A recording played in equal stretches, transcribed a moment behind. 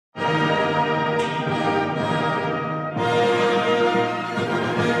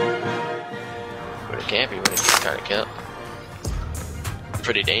campy when he's trying to kill.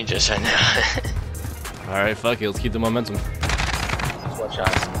 Pretty dangerous right now. Alright, fuck it, let's keep the momentum. One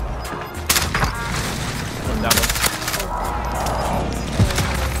shot. Down one.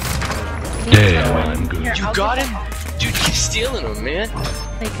 Damn, I'm good. You got him? Dude, keep stealing him, man.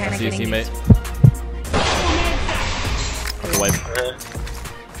 I see a teammate. Wipe.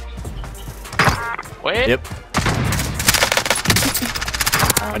 Wait. Yep.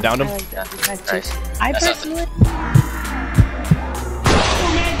 I downed him. Nice. I personally.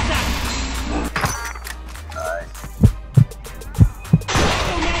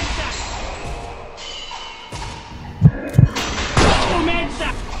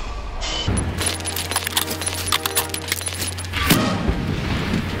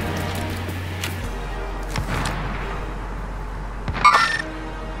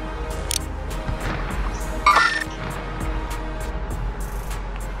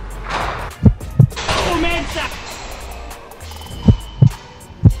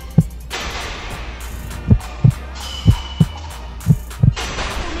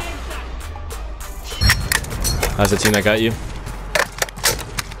 How's the team that got you?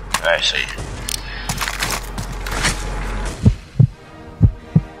 I see.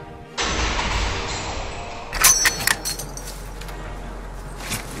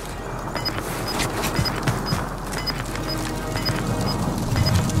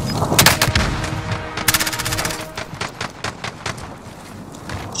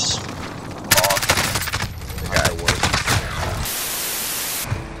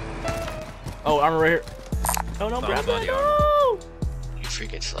 Oh, armor right here. Oh no, grab it. No! You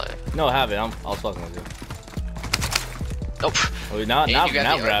freaking slide. No, have it. I'll fucking with you. Nope. Oh, now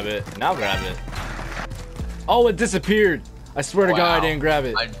grab it. Now grab it. Oh, it disappeared. I swear to God, I didn't grab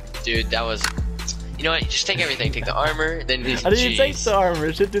it. Dude, that was. You know what? Just take everything. Take the armor, then these. I didn't take the armor.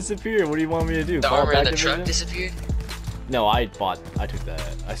 It should disappear. What do you want me to do? The armor and the truck disappeared. No, I took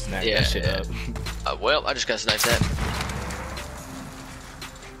that. I snagged that shit up. Well, I just got sniped that.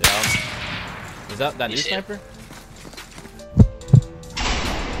 Yeah. Is that new sniper?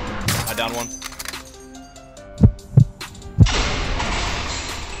 I downed one.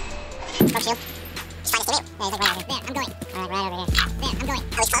 Oh, shield. Just find a teammate. Yeah, he's like right over there. There, I'm going. Alright, right over there. There, I'm going.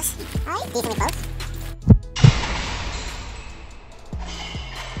 Oh, he's close. Alright, decently close.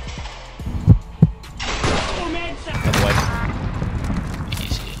 That's white.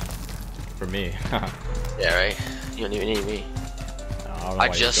 Easy. For me. Yeah, right? You don't even need me. No, I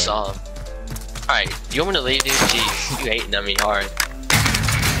just saw him. Alright, you want me to leave, dude? Jeez, you hating on me hard.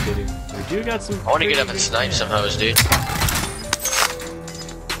 We do got some. I want to get up and snipe some hoes, dude.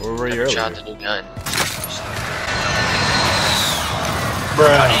 Where were you earlier? Shot the new gun.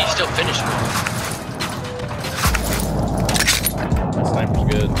 Bruh. How did you still finish me? That sniper's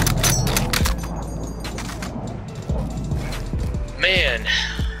good. Man.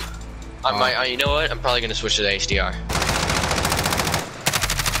 I might, you know what? I'm probably going to switch to the HDR.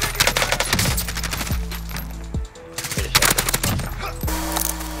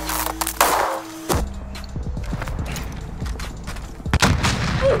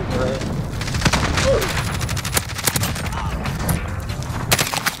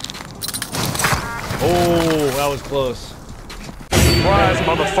 Oh, that was close. Surprise,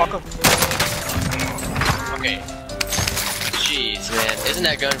 motherfucker. Okay. Jeez, man. Isn't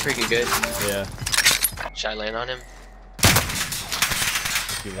that gun freaking good? Yeah. Should I land on him?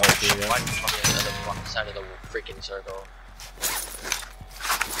 If you want to, yeah. Why did you put me on the other side of the freaking circle?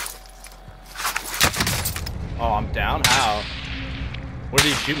 Oh, I'm down? How? What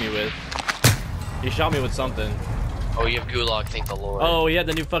did he shoot me with? He shot me with something. Oh, you have Gulag, thank the Lord. Oh, he had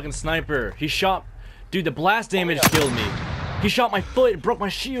the new fucking sniper. He shot... Dude, the blast damage killed me. He shot my foot, it broke my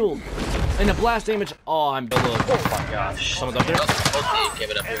shield. And the blast damage... Oh, I'm below. Oh my gosh. Someone's up there? Oh, give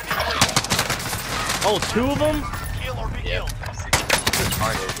it up here. Oh, two of them? Yeah. It's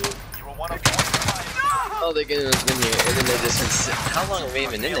harder, dude. Oh, they're getting us in here, and then they're just... How long have we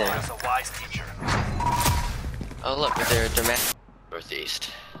even in there? Oh, look, they're dramatic.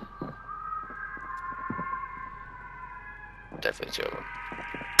 Northeast. Definitely two of them.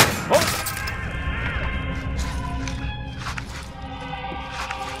 Oh!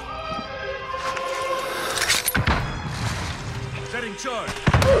 Setting charge.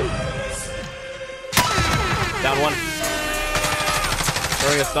 Down one.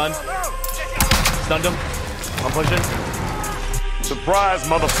 Throwing a stun. Stunned him. I'm pushing. Surprise,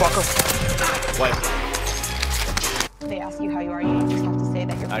 motherfucker. Wipe. They ask you how you are, you just have to say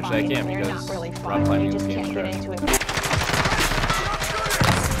that you're Actually, fine. I can't They're because not really rock fine. climbing You just game's can't get trash. into it.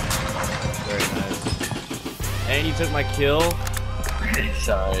 Very nice. And you took my kill.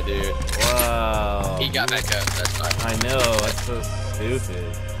 Sorry, dude. Wow. He got back up. That's fine. I know. That's so stupid.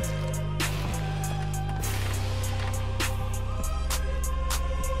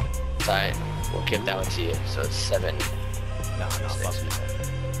 It's alright. We'll give that one to you. So it's 7. No, fuck you.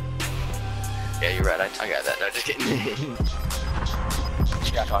 Yeah, you're right. I got that. No, just kidding.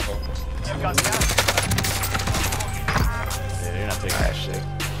 She got talking. Yeah, you're not taking that shit.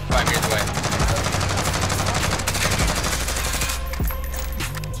 5 meters away.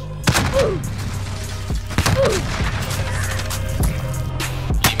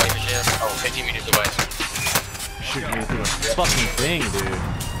 Oh, 15 meters away. Shooting me through a fucking thing, dude.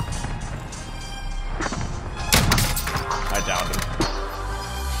 I downed him.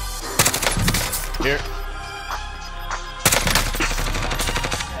 Here.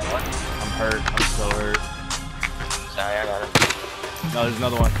 I'm hurt. I'm so hurt. Sorry, I got him. No, there's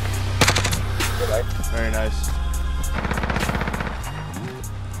another one. Very nice.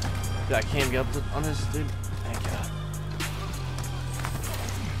 Dude, I can't get up on this, dude. Thank God.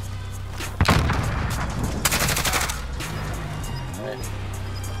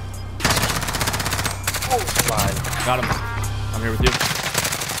 Oh, fine. Got him. I'm here with you.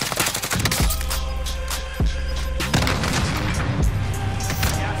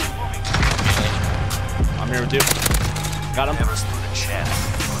 I'm here with you. Got him. Never stood a chance.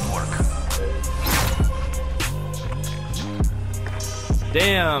 Good work.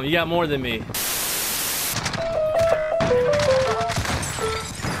 Damn, you got more than me.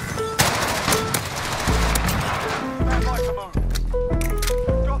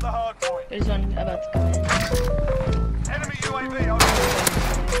 There's one about to come in. Enemy UAV over.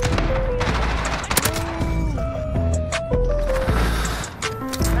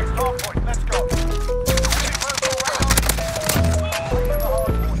 Next hard point. Let's go.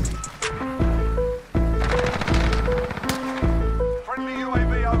 Friendly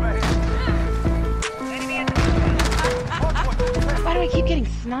UAV overhead. Why do I keep getting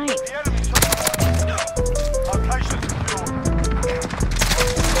sniped? The enemy location secure.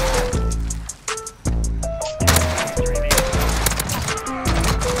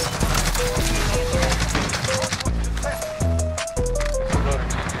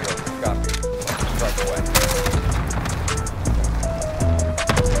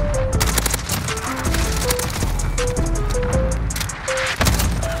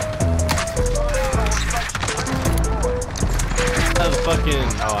 That was fucking.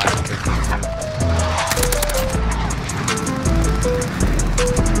 Oh, I have to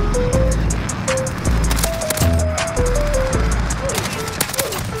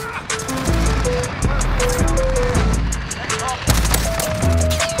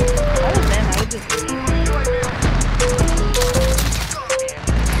That was them. I would just leave.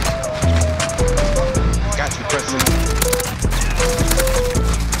 Got you, Preston.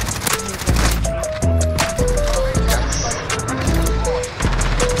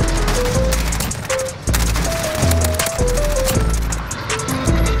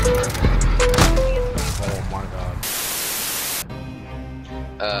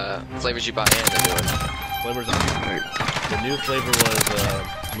 Flavors you buy in the new one. Flavors on. The new flavor was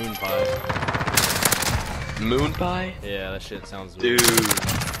moon pie. Moon pie? Yeah, that shit sounds weird. Dude.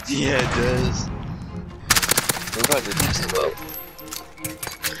 Yeah, it does. Moon pie's a decent low.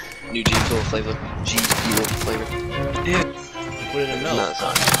 New G Fuel flavor. G Fuel flavor. Yeah. Put it in milk. No, it's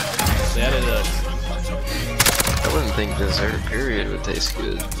not. They added a. I wouldn't think dessert period would taste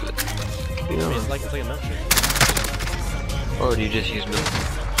good, but you I know. mean, it's like a milkshake. Or do you just use milk?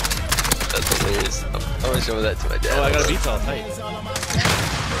 That's hilarious. I always show that to my dad. Oh, I got a V-Tal tight.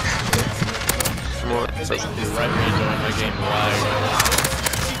 More. Dude, right when you join my game, why?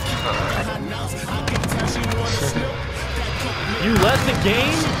 You left the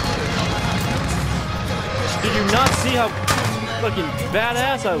game? Did you not see how fucking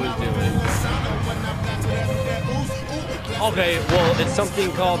badass I was doing? Okay, well, it's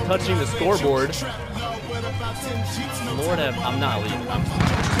something called touching the scoreboard. Lord have, I'm not leaving.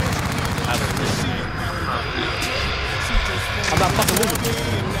 I'm not fucking losing.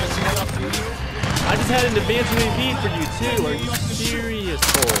 I just had an advanced UAV for you too. Are you serious,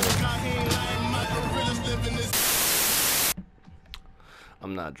 Cole?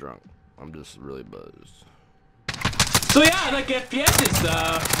 I'm not drunk. I'm just really buzzed. So yeah, I like FPSs.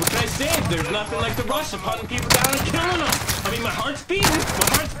 What can I say? There's nothing like the rush of hunting people down and killing them. I mean, my heart's beating,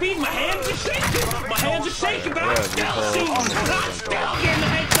 my hands are shaking, but I'm still seeing, I'm still getting the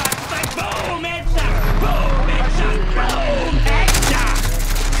headshot. It's like boom, headshot, boom, headshot, boom, headshot.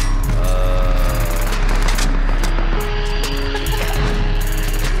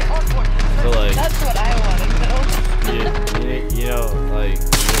 So like, That's what I want to know. you know.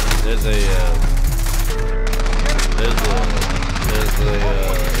 there's a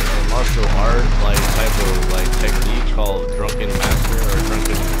martial art like type of like technique called drunken master or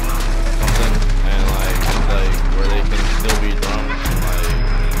drunken something, and like it's like where they can still be drunk and like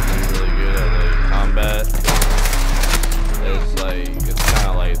be really good at like combat. It's like it's kind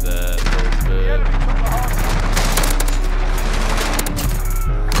of like that a little bit.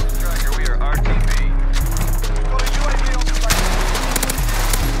 Striker, we are RTB. Got a UAV on the plane.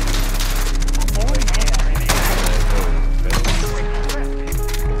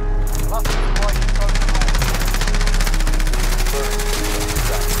 Last flight is going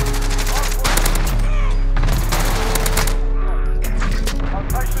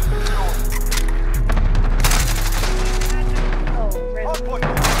Location secured. Hardpoint.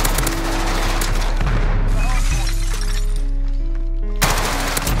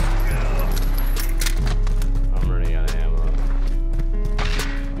 I'm running out of ammo.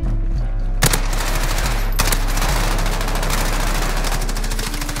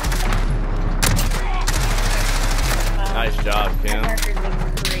 Nice job, Kim. Nice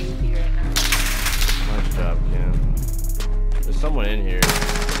job, Kim. There's someone in here. 10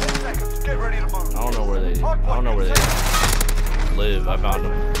 seconds. Get ready to move. I don't know where they live. I found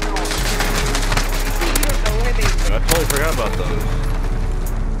them. I totally forgot about those.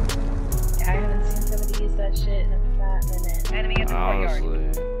 I haven't seen somebody use that shit in a fat minute. Enemy in the courtyard. Honestly.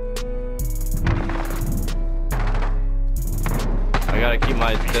 I gotta keep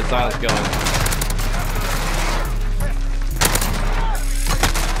my dead silence going.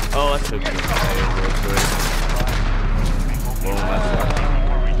 Oh, that's okay. Boom, that's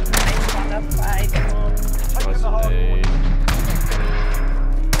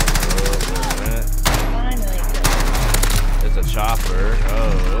it's a chopper.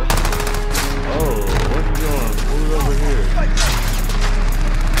 Oh. Oh, what are you doing? Who's over here?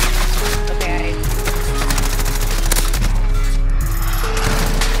 Okay.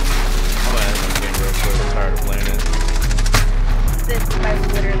 I'm gonna end this game real quick. I'm tired of playing it. This I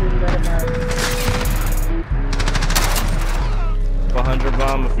literally lit him up. 100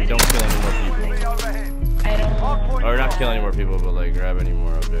 bomb if we don't kill any more people. I don't Or not kill any more people, but like grab any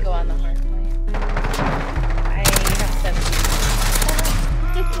more objectives. go on the hard point. I have 7.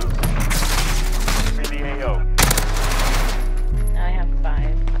 AO. Now I have 5.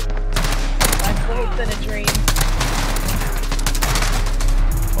 My bullets in a dream.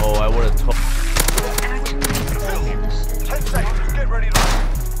 Oh, I would have told. 10 seconds. Get ready to move.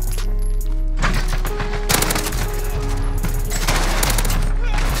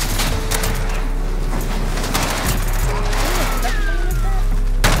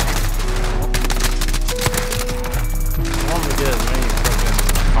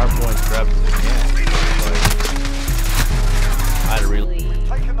 Hardpoint grab as I can. Like, I had to really.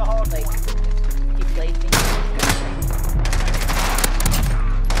 Taking the hard Like, point. keep blazing.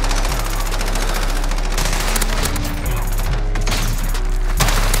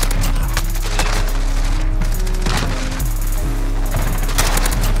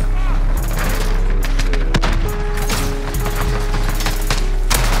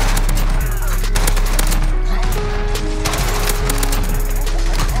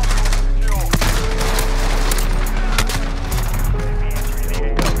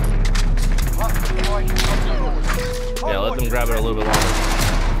 Yeah, let them grab it a little bit longer.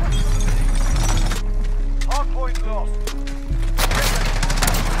 Hard point lost.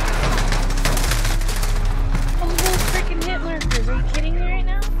 Oh, those freaking hit markers. Are you kidding me right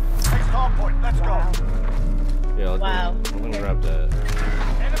now? Next hard point. Let's go. Yeah, Wow. let them grab that.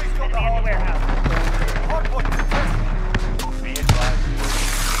 Enemy's got the hard warehouse. hard point contested. Be advised.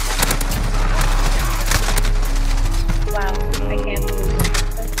 Wow. No. I can't believe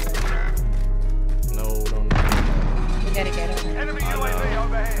this. No. We gotta get over it. Enemy UAV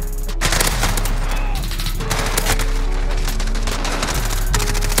overhead.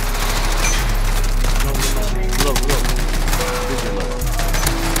 Look.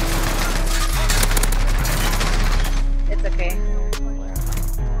 It's okay.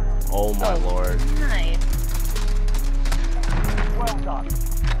 Oh my lord. Nice. Well done.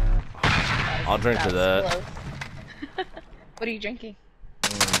 I'll drink to that. Close. What are you drinking?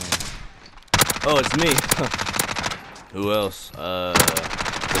 Oh, it's me. Who else? The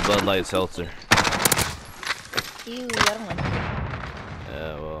Bud Light Seltzer. Ew, I don't like it.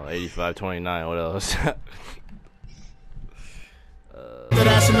 Yeah, well, 85-29. What else? That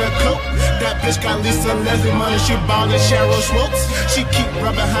ass in that coat. That bitch got Lisa Leslie money. She ballin' Cheryl Swoops. She keep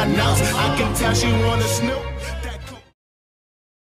rubbing her nose. I can tell she wanna snoop.